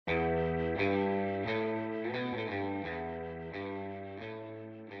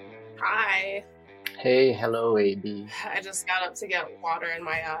Hi. Hey, hello, AB. I just got up to get water, and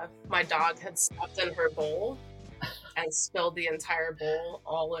my dog had stepped in her bowl and spilled the entire bowl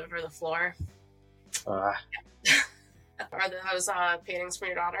all over the floor. Uh, Are those paintings from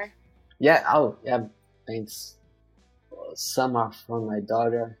your daughter? yeah, thanks. Some are from my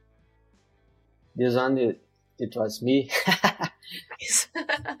daughter. This one, it was me. Nice.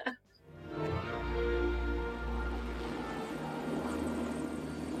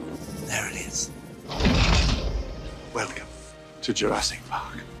 There it is. Welcome to Jurassic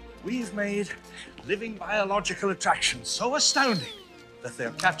Park. We've made living biological attractions so astounding that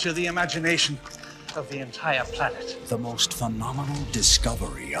they'll capture the imagination of the entire planet. The most phenomenal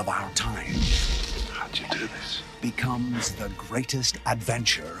discovery of our time How'd you do this? becomes the greatest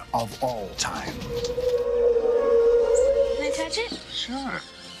adventure of all time. Can I touch it? Sure.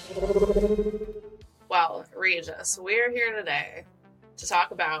 Well, Regis, we're here today to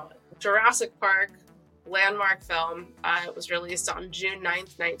talk about Jurassic Park, landmark film. It was released on June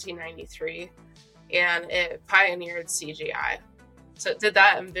 9th, 1993, and it pioneered CGI. So it did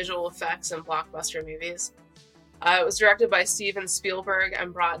that in visual effects and blockbuster movies. It was directed by Steven Spielberg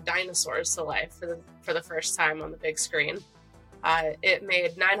and brought dinosaurs to life for the first time on the big screen. It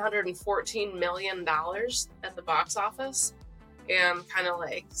made $914 million at the box office and kind of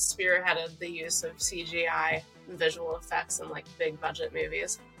like spearheaded the use of CGI and visual effects in like big budget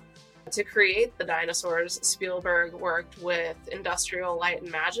movies. To create the dinosaurs, Spielberg worked with Industrial Light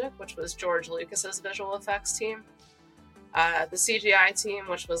and Magic, which was George Lucas's visual effects team. The CGI team,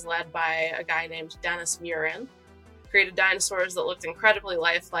 which was led by a guy named Dennis Murin, created dinosaurs that looked incredibly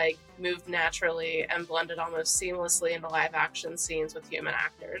lifelike, moved naturally, and blended almost seamlessly into live-action scenes with human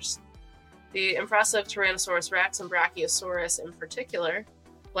actors. The impressive Tyrannosaurus Rex and Brachiosaurus in particular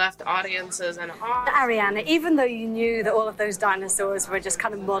left audiences in awe. Ariana, even though you knew that all of those dinosaurs were just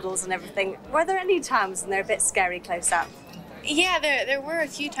kind of models and everything, were there any times when they're a bit scary close up? Yeah, there were a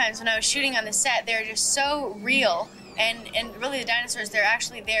few times when I was shooting on the set. They were just so real, and really the dinosaurs, they're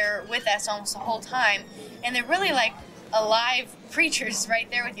actually there with us almost the whole time, and they're really like alive creatures right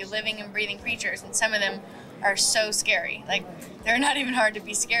there with you, living and breathing creatures, and some of them are so scary. Like, they're not even hard to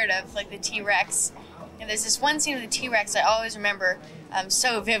be scared of, like the T-Rex. And there's this one scene with the T-Rex I always remember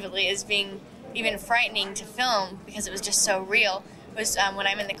so vividly as being even frightening to film because it was just so real. It was when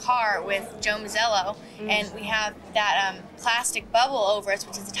I'm in the car with Joe Mazzello, and we have that plastic bubble over us,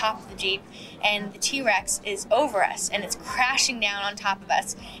 which is the top of the Jeep, and the T-Rex is over us, and it's crashing down on top of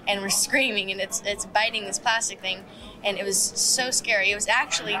us, and we're screaming, and it's biting this plastic thing, and it was so scary. It was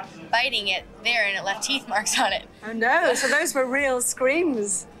actually biting it there, and it left teeth marks on it. Oh no, so those were real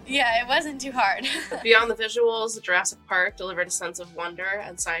screams. Yeah, it wasn't too hard. Beyond the visuals, Jurassic Park delivered a sense of wonder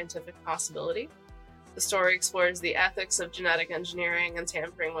and scientific possibility. The story explores the ethics of genetic engineering and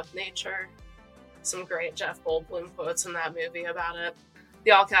tampering with nature. Some great Jeff Goldblum quotes in that movie about it.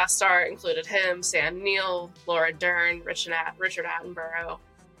 The all-cast star included him, Sam Neill, Laura Dern, Richard Attenborough,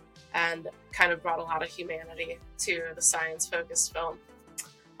 and kind of brought a lot of humanity to the science-focused film.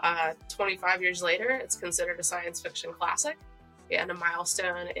 25 years later, it's considered a science fiction classic and a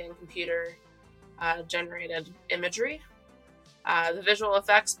milestone in computer-generated imagery. The visual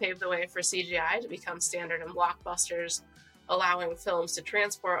effects paved the way for CGI to become standard in blockbusters, allowing films to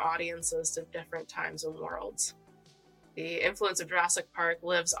transport audiences to different times and worlds. The influence of Jurassic Park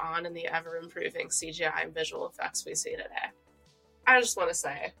lives on in the ever-improving CGI and visual effects we see today. I just want to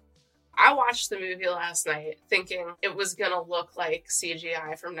say, I watched the movie last night thinking it was going to look like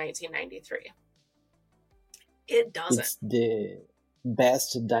CGI from 1993. It doesn't. It's the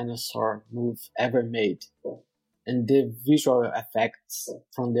best dinosaur movie ever made. And the visual effects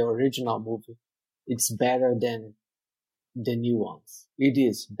from the original movie, it's better than the new ones. It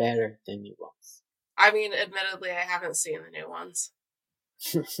is better than new ones. I mean, admittedly, I haven't seen the new ones.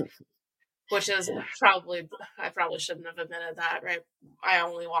 Which is I probably shouldn't have admitted that, right? I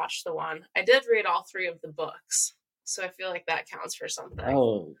only watched the one. I did read all 3 of the books, so I feel like that counts for something.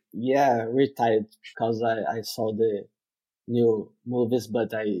 Oh, yeah, retired because I saw the new movies,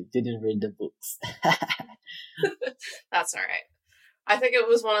 but I didn't read the books. That's all right. I think it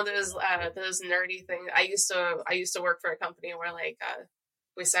was one of those nerdy things. I used to work for a company where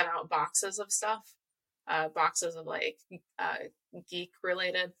we sent out boxes of stuff, boxes of geek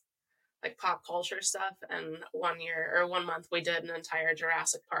related, like pop culture stuff. And 1 month we did an entire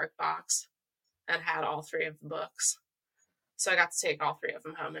Jurassic Park box and had all 3 of the books. So I got to take all 3 of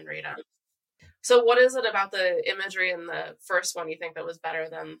them home and read them. So what is it about the imagery in the first one you think that was better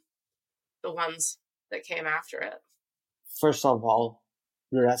than the ones that came after it? First of all,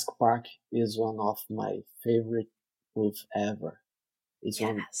 Jurassic Park is one of my favorite movies ever. It's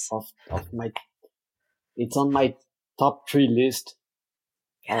Yes. one of my, it's on my top 3 list.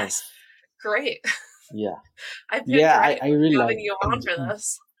 Yes. Great. Yeah. I picked Yeah, right I really having like you on for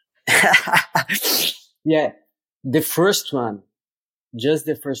this. Yeah, the first one, just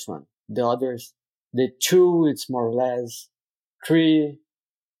the first one. The others, the 2, it's more or less. 3,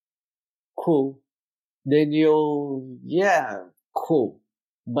 cool. The new, yeah, cool.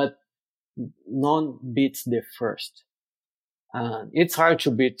 But none beats the first. It's hard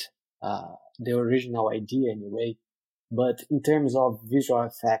to beat the original idea anyway. But in terms of visual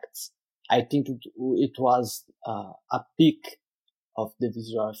effects, I think it was a peak of the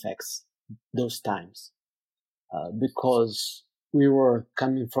visual effects those times. Because we were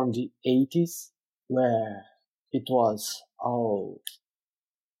coming from the 80s where it was all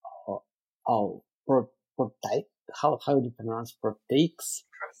prototype. How do you pronounce prosthetics?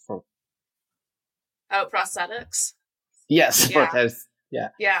 Oh, prosthetics. Yes, Yeah. prosthetics.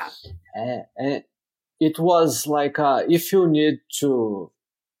 Yeah. Yeah. And it was like if you need to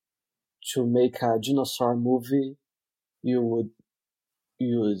make a dinosaur movie, you would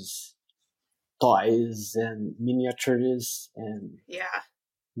use toys and miniatures and Yeah.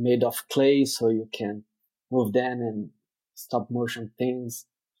 made of clay so you can move them and stop motion things.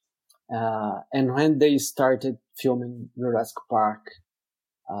 And when they started filming Jurassic Park,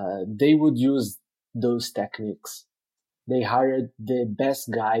 they would use those techniques. They hired the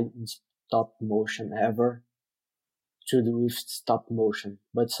best guy in stop motion ever to do with stop motion.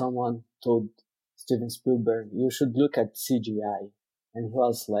 But someone told Steven Spielberg, you should look at CGI. And he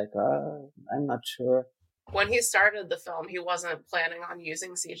was like, I'm not sure. When he started the film, he wasn't planning on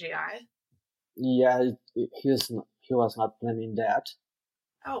using CGI. Yeah, he was not planning that.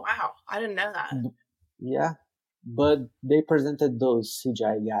 Oh, wow. I didn't know that. Yeah, but they presented those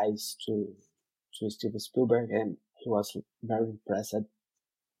CGI guys to Steven Spielberg, and he was very impressed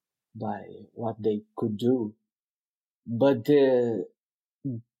by what they could do. But the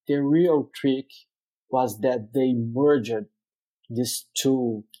real trick was that they merged these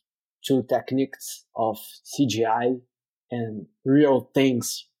two techniques of CGI and real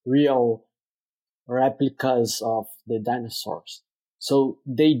things, real replicas of the dinosaurs. So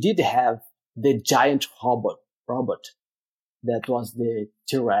they did have the giant robot that was the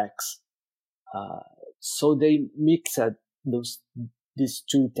T-Rex. So they mixed these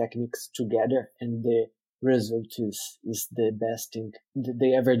two techniques together, and the result is the best thing that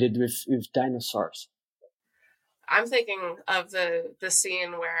they ever did with dinosaurs. I'm thinking of the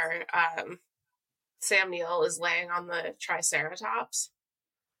scene where Sam Neill is laying on the Triceratops,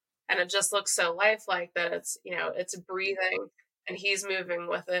 and it just looks so lifelike that it's breathing and he's moving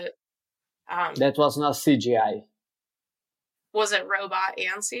with it. That was not CGI. Was it robot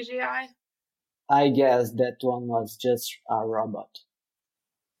and CGI? I guess that one was just a robot.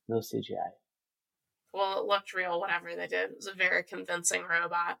 No CGI. Well, it looked real, whatever they did. It was a very convincing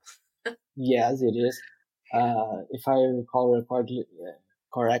robot. Yes, it is. If I recall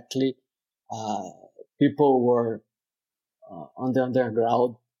correctly, people were on the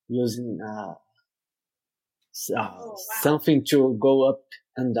underground using something to go up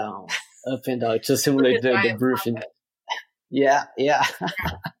and down to simulate the breathing. Yeah.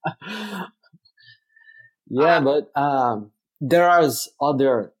 Yeah, but there are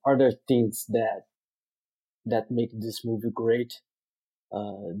other things that make this movie great.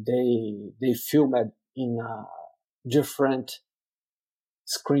 They filmed in a different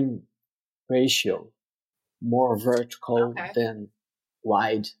screen ratio, more vertical than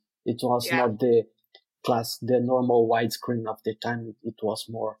wide. It was not the normal widescreen of the time. It was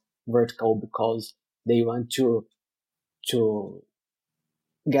more vertical because they want to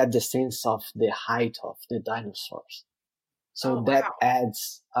get the sense of the height of the dinosaurs. So that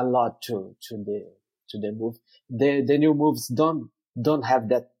adds a lot to the move. The new moves don't have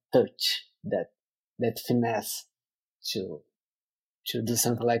that touch, that finesse to do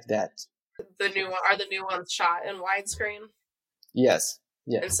something like that. The new ones shot in widescreen? Yes.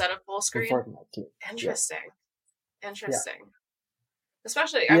 Yeah. Instead of full screen? Unfortunately. Interesting. Yeah. Interesting.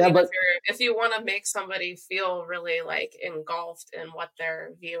 Especially, if you want to make somebody feel really like engulfed in what they're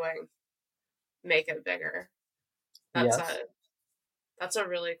viewing, make it bigger. That's a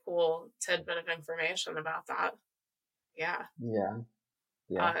really cool tidbit of information about that. Yeah. Yeah.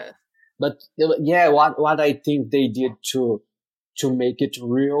 But what I think they did to make it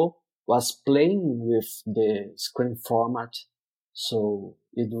real was playing with the screen format, so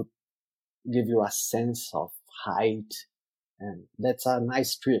it would give you a sense of height, and that's a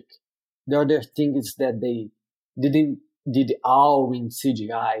nice trick. The other thing is that they did all in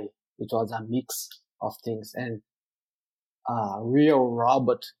CGI. It was a mix of things, and real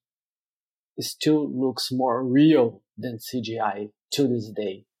robot still looks more real than CGI to this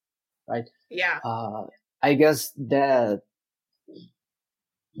day, right? Yeah. I guess that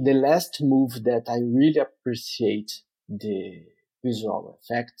the last move that I really appreciate the visual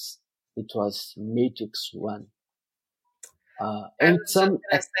effects, it was Matrix 1. I was just gonna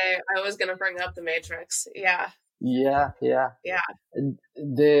say, I was gonna bring up The Matrix. Yeah. Yeah. And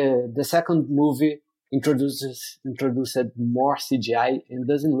the second movie introduced more CGI and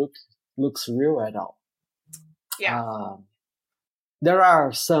doesn't looks real at all. Yeah. There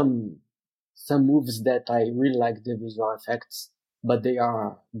are some movies that I really like the visual effects, but they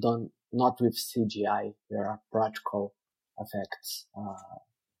are done not with CGI. There are practical effects.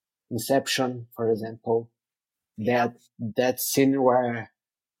 Inception, for example, that scene where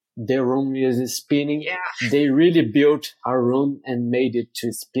the room is spinning. Yeah. They really built a room and made it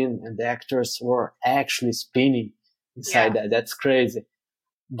to spin, and the actors were actually spinning inside that. That's crazy.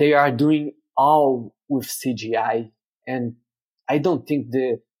 They are doing all with CGI, and I don't think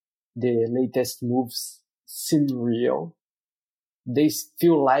the latest moves seem real. They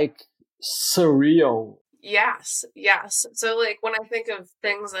feel like surreal. Yes. So like when I think of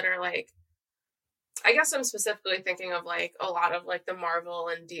things that are like, I guess I'm specifically thinking of like a lot of like the Marvel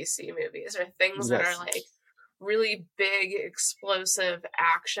and DC movies, or things that are like really big, explosive,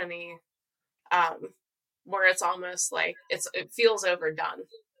 actiony, where it's almost like it feels overdone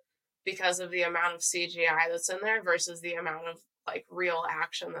because of the amount of CGI that's in there versus the amount of like real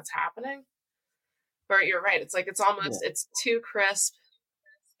action that's happening. But you're right. It's like, it's almost, it's too crisp.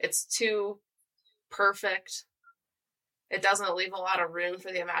 It's too perfect. It doesn't leave a lot of room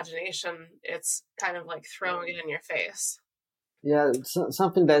for the imagination. It's kind of like throwing it in your face. Yeah,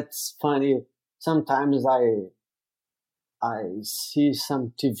 something that's funny. Sometimes I see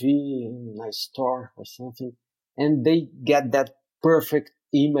some TV in my store or something, and they get that perfect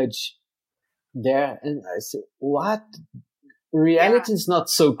image there, and I say, "What? Reality is not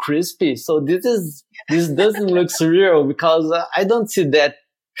so crispy. So this doesn't look surreal because I don't see that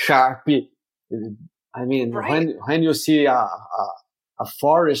sharpie." I mean, when you see a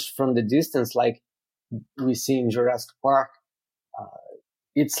forest from the distance, like we see in Jurassic Park,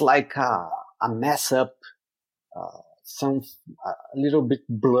 it's like a mess up, a little bit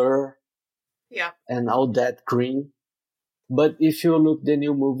blur, and all that green. But if you look the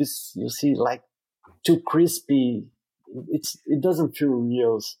new movies, you see like too crispy. It doesn't feel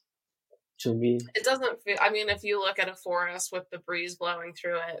real to me. It doesn't feel. I mean, if you look at a forest with the breeze blowing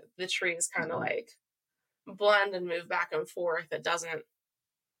through it, the trees kind of like blend and move back and forth. It doesn't.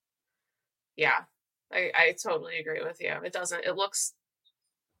 Yeah, I totally agree with you. It doesn't. It looks.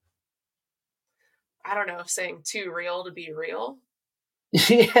 I don't know if saying too real to be real.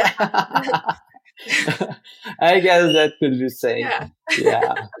 Yeah. I guess that could be said.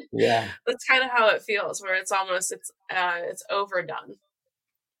 Yeah. That's kind of how it feels, where it's almost it's overdone.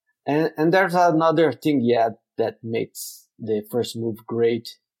 And there's another thing that makes the first move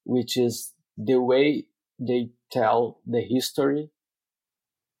great, which is the way they tell the history.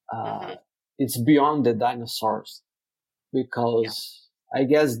 It's beyond the dinosaurs, because I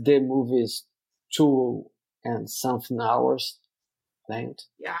guess the movie is 2 and something hours length.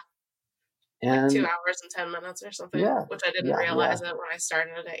 Yeah. And like 2 hours and 10 minutes or something, which I didn't realize it when I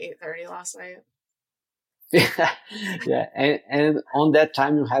started at 8:30 last night. Yeah, and on that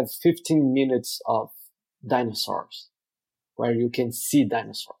time you have 15 minutes of dinosaurs where you can see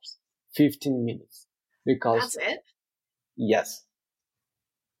dinosaurs. 15 minutes. Because that's it? Yes.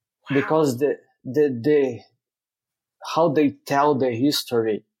 Wow. Because the how they tell the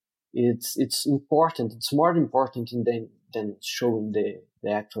history, it's important. It's more important than showing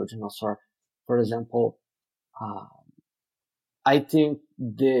the actual dinosaur. For example, I think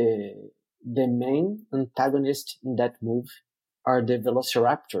the main antagonist in that movie are the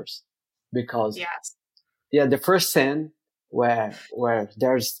velociraptors, because the first scene where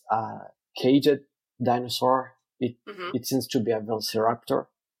there's a caged dinosaur, it seems to be a velociraptor,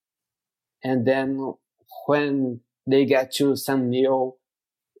 and then when they get to Sam Neill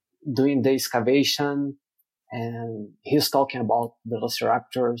doing the excavation and he's talking about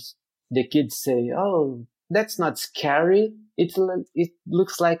velociraptors, the kids say, "Oh, that's not scary. It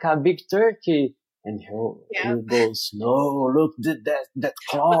looks like a big turkey." And he goes, "No, look that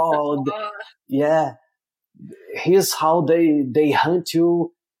cloud. Yeah, here's how they hunt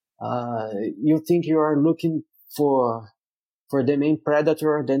you. You think you are looking for the main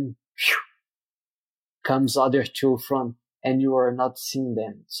predator, then comes other two from, and you are not seeing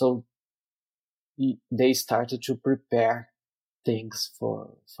them." So they started to prepare things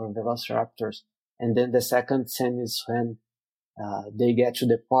for velociraptors. And then the second scene is when they get to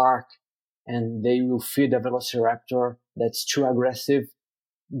the park and they will feed a velociraptor that's too aggressive,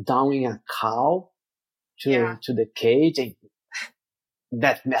 downing a cow to the cage. And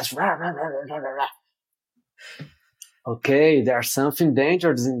that mess. Okay, there's something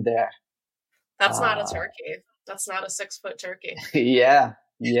dangerous in there. That's not a turkey. That's not a 6-foot turkey. Yeah.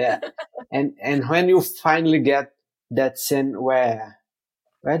 and when you finally get that scene where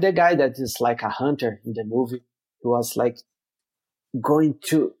the guy that is like a hunter in the movie, he was like going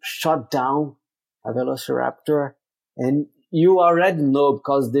to shut down a velociraptor, and you already know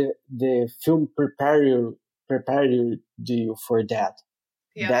because the film prepare you for that.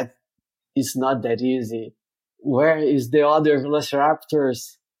 Yeah. That is not that easy. Where is the other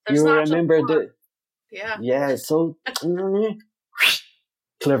velociraptors? There's you not remember just one. Yeah, so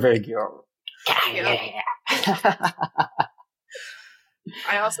clever girl. Yeah.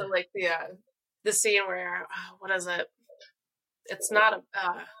 I also like the scene where what is it? It's not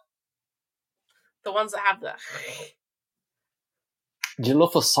the ones that have the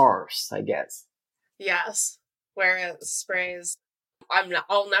Dilophosaurus, I guess. Yes, where it sprays.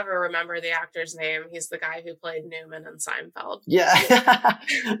 I'll never remember the actor's name. He's the guy who played Newman in Seinfeld. Yeah.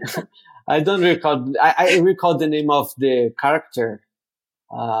 I don't recall. I recall the name of the character.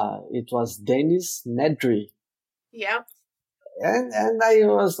 It was Dennis Nedry. Yep. And I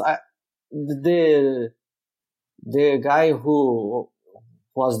was the guy who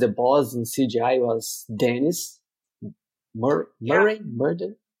was the boss in CGI was Dennis Murray.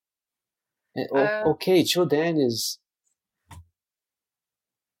 Okay, two Dennis.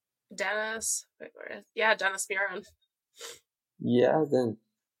 Dennis. Dennis Muren. Yeah, then,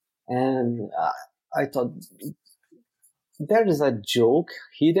 and I thought there is a joke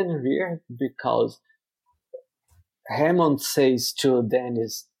hidden here because Hammond says to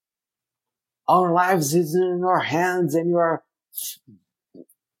Dennis, "Our lives is in your hands, and you are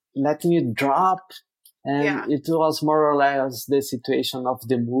letting it drop." And it was more or less the situation of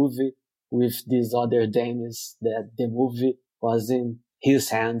the movie with this other Dennis, that the movie was in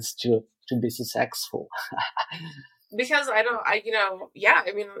his hands to be successful. Because I don't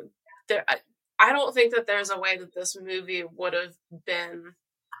think that there's a way that this movie would have been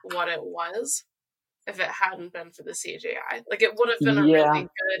what it was if it hadn't been for the CGI. Like, it would have been a really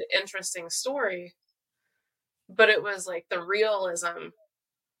good, interesting story, but it was like the realism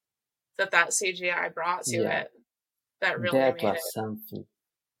that CGI brought to it that really made it something.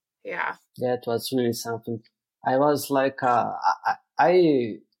 Yeah, that was really something. I was like,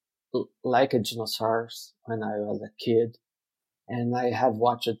 I like dinosaurs when I was a kid, and I have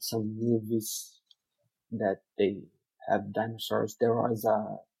watched some movies that they have dinosaurs. There was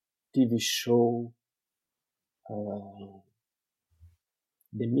a TV show, The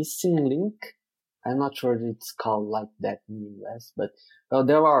Missing Link. I'm not sure it's called like that in the US, but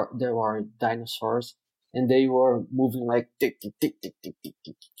there were dinosaurs, and they were moving like tick tick tick tick tick tick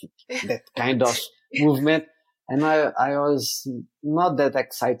tick tick, that kind of movement. And I was not that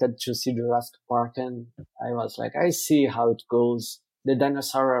excited to see Jurassic Park, and I was like, I see how it goes. The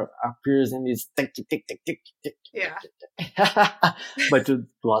dinosaur appears and it's tick tick tick tick tick tick. Yeah. But it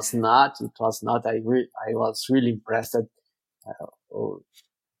was not. I was really impressed that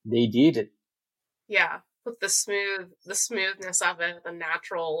they did it. Yeah, with the smoothness of it, the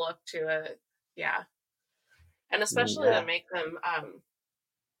natural look to it. Yeah. And especially to make them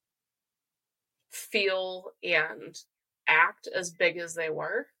feel and act as big as they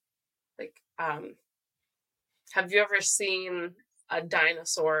were. Like, have you ever seen a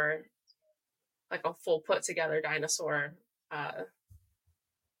dinosaur, like a full put together dinosaur?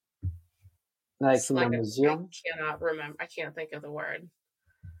 Like in a museum? I cannot remember. I can't think of the word.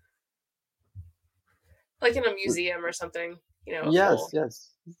 Like in a museum or something, you know.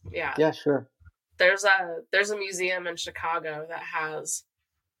 Yes. Yeah. Yeah, sure. There's a museum in Chicago that has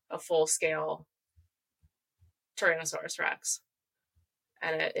a full scale Tyrannosaurus Rex,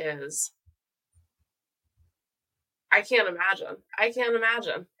 and it is. I can't imagine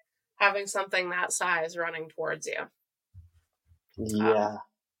having something that size running towards you. Yeah.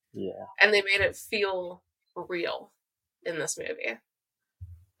 And they made it feel real in this movie.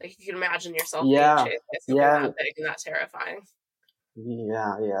 Like, you can imagine yourself being chased by something that big and that terrifying.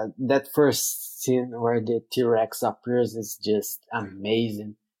 Yeah. That first scene where the T-Rex appears is just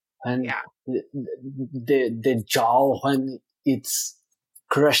amazing. And the jaw when it's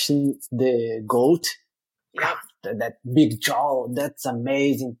crushing the goat. Yep. That big jaw, that's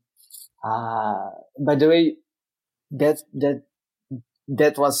amazing. By the way,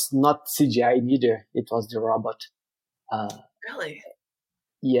 that was not CGI either. It was the robot. Really?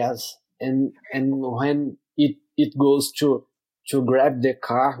 Yes. And when it goes to to grab the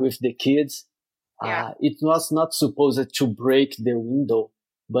car with the kids. Yeah. It was not supposed to break the window,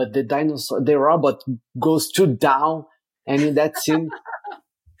 but the robot goes too down, and in that scene,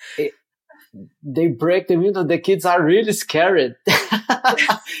 they break the window. The kids are really scared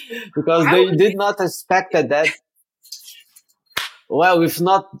because they did not expect that. Well, if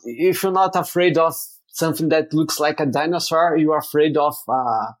you're not afraid of something that looks like a dinosaur, you're afraid of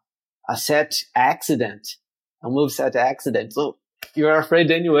a set accident, a movie set accident. So you're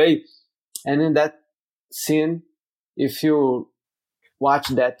afraid anyway. And in that scene, if you watch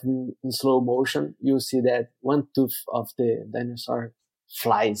that in slow motion, you see that one tooth of the dinosaur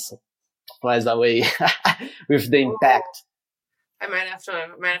flies away with the impact. I might have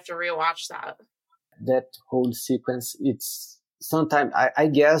to rewatch that. That whole sequence, it's sometimes I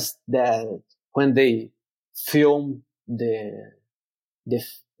guess that when they film the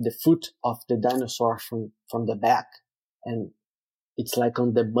foot of the dinosaur from the back, and it's like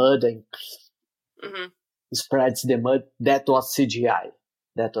on the mud and spreads the mud, that was CGI.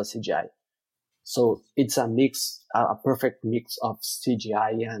 So it's a mix, a perfect mix of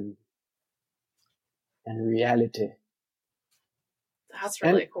CGI and reality. That's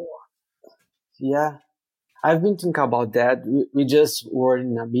really cool. Yeah. I've been thinking about that. We just were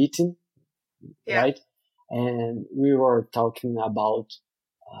in a meeting, right? And we were talking about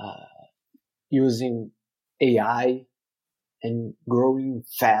using AI and growing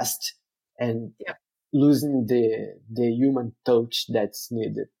fast and losing the human touch that's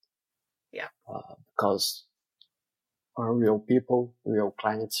needed. Yeah. Because are real people, real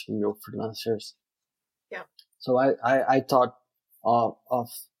clients, real freelancers. Yeah. So I thought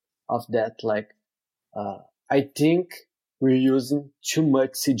of that, like, I think we're using too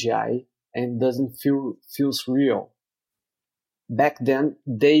much CGI and doesn't feels real. Back then,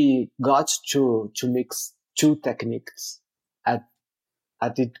 they got to mix two techniques at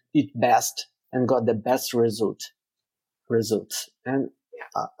it best and got the best results. And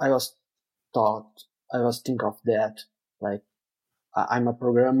I was thinking of that, like, I'm a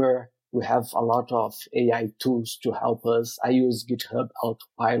programmer. We have a lot of AI tools to help us. I use GitHub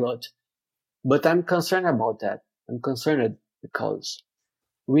Autopilot, but I'm concerned about that. I'm concerned because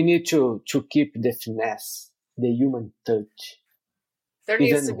we need to keep the finesse, the human touch. There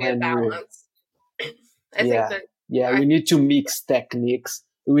needs to be a balance. I think that we need to mix techniques.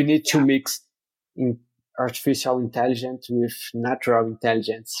 We need to mix artificial intelligence with natural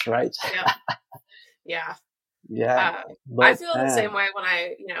intelligence, right? Yeah. Yeah. I feel the same way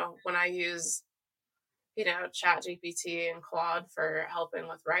when I use, Chat GPT and Claude for helping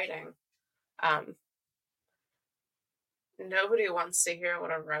with writing. Nobody wants to hear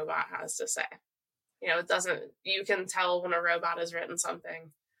what a robot has to say. You can tell when a robot has written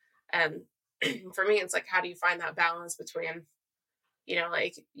something. And for me, it's like, how do you find that balance between,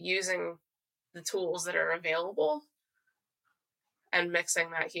 like using the tools that are available and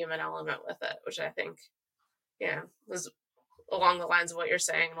mixing that human element with it, which I think, was along the lines of what you're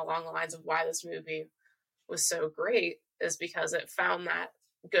saying and along the lines of why this movie was so great, is because it found that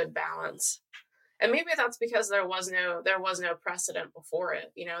good balance. And maybe that's because there was no precedent before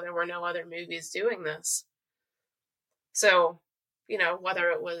it. There were no other movies doing this. So, whether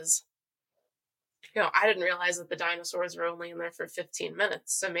it was, I didn't realize that the dinosaurs were only in there for 15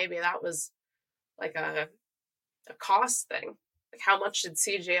 minutes. So maybe that was like a cost thing. Like, how much did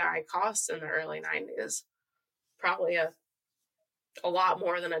CGI cost in the early 90s? Probably a lot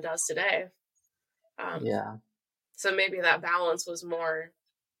more than it does today. So maybe that balance was more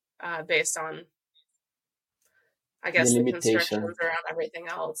based on, I guess, the constrictions around everything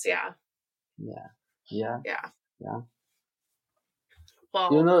else. Yeah.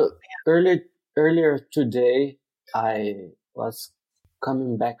 Well, earlier today, I was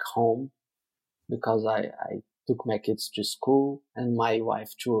coming back home because I took my kids to school and my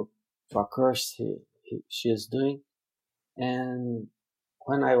wife to a course she is doing. And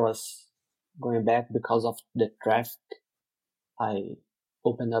when I was going back because of the traffic, I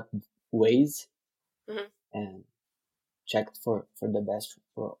opened up Waze and checked for the best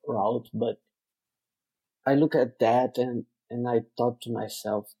route. But I look at that and I thought to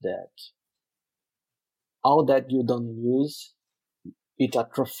myself that all that you don't use, it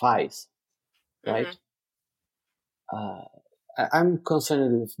atrophies, right? I'm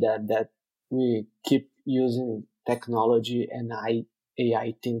concerned with that we keep using technology and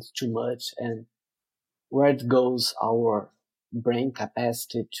AI things too much, and where it goes our brain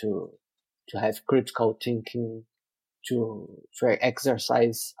capacity to have critical thinking, to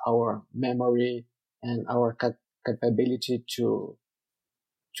exercise our memory and our capability to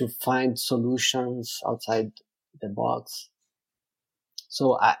find solutions outside the box.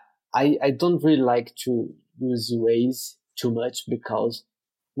 So I don't really like to use Waze too much because,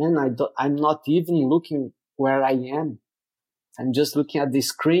 man, I'm not even looking where I am. I'm just looking at the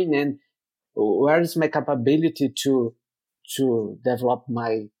screen, and where is my capability to develop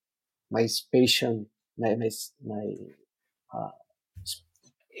my spatial, my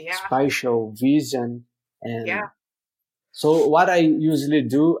Yeah. spatial vision. And Yeah. so what I usually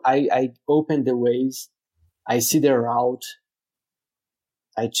do, I open the Waze, I see the route,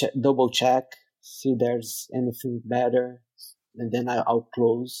 I double check, see there's anything better, and then I'll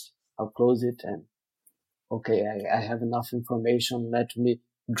close it, and okay, I have enough information. Let me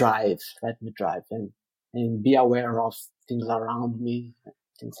drive, and be aware of things around me,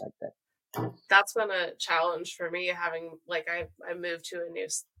 things like that. That's been a challenge for me, having, like, I moved to a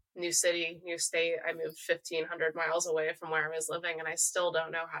new city, new state. I moved 1,500 miles away from where I was living, and I still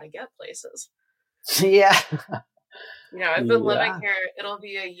don't know how to get places. Yeah. You know, I've been living here, it'll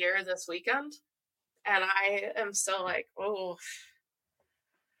be a year this weekend, and I am still like, oh,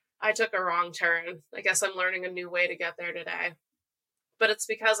 I took a wrong turn. I guess I'm learning a new way to get there today. But it's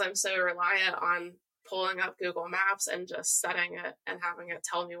because I'm so reliant on pulling up Google Maps and just setting it and having it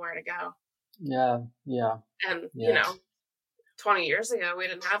tell me where to go. Yeah. And, you know, 20 years ago, we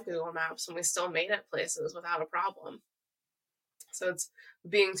didn't have Google Maps, and we still made it places without a problem. So it's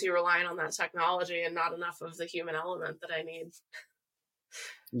being too reliant on that technology and not enough of the human element that I need.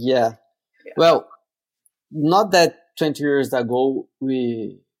 Yeah. Well, not that 20 years ago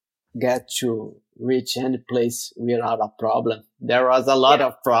we get to reach any place without a problem. There was a lot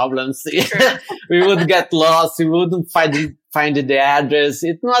of problems. We would get lost. We wouldn't find the address.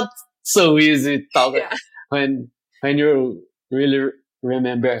 It's not so easy when you really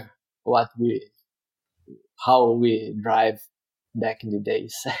remember how we drive back in the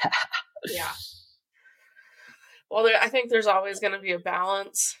days. Yeah. Well, I think there's always going to be a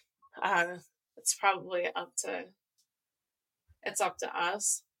balance. It's probably up to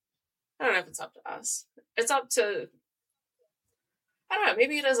us. I don't know if it's up to us. It's up to, I don't know,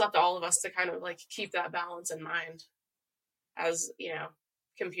 maybe it is up to all of us to kind of like keep that balance in mind as, you know,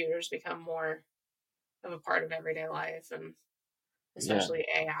 computers become more of a part of everyday life, and especially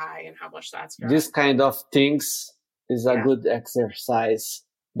AI and how much that's growing. This kind of things is a good exercise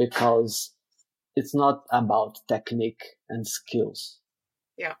because it's not about technique and skills.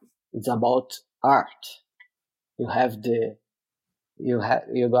 Yeah. It's about art. You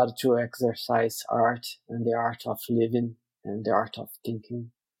got to exercise art, and the art of living and the art of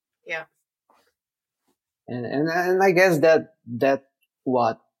thinking. Yeah. And I guess that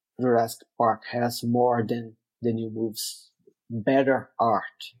what Jurassic Park has more than the new movies. Better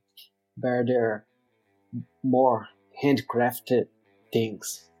art, more handcrafted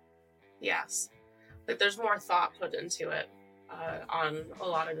things. Yes. Like there's more thought put into it on a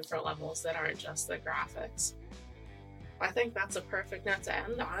lot of different levels that aren't just the graphics. I think that's a perfect note to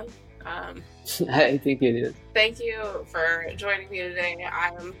end on. I think it is. Thank you for joining me today.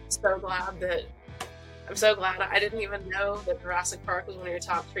 I'm so glad I didn't even know that Jurassic Park was one of your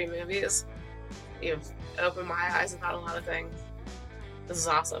top 3 movies. You've opened my eyes about a lot of things. This is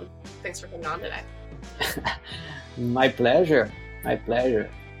awesome. Thanks for coming on today. My pleasure.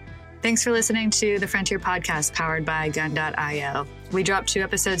 Thanks for listening to the Frontier Podcast powered by Gun.io. We drop 2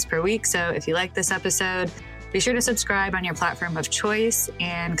 episodes per week, so if you like this episode, be sure to subscribe on your platform of choice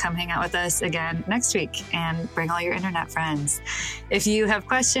and come hang out with us again next week and bring all your internet friends. If you have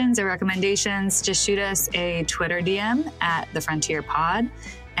questions or recommendations, just shoot us a Twitter DM at The Frontier Pod,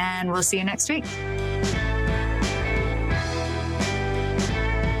 and we'll see you next week.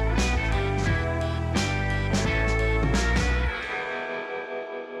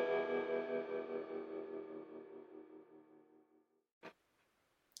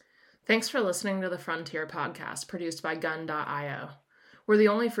 Thanks for listening to the Frontier Podcast, produced by Gun.io. We're the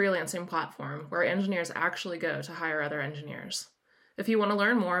only freelancing platform where engineers actually go to hire other engineers. If you want to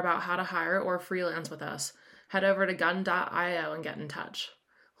learn more about how to hire or freelance with us, head over to Gun.io and get in touch.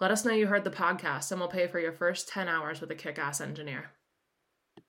 Let us know you heard the podcast, and we'll pay for your first 10 hours with a kick-ass engineer.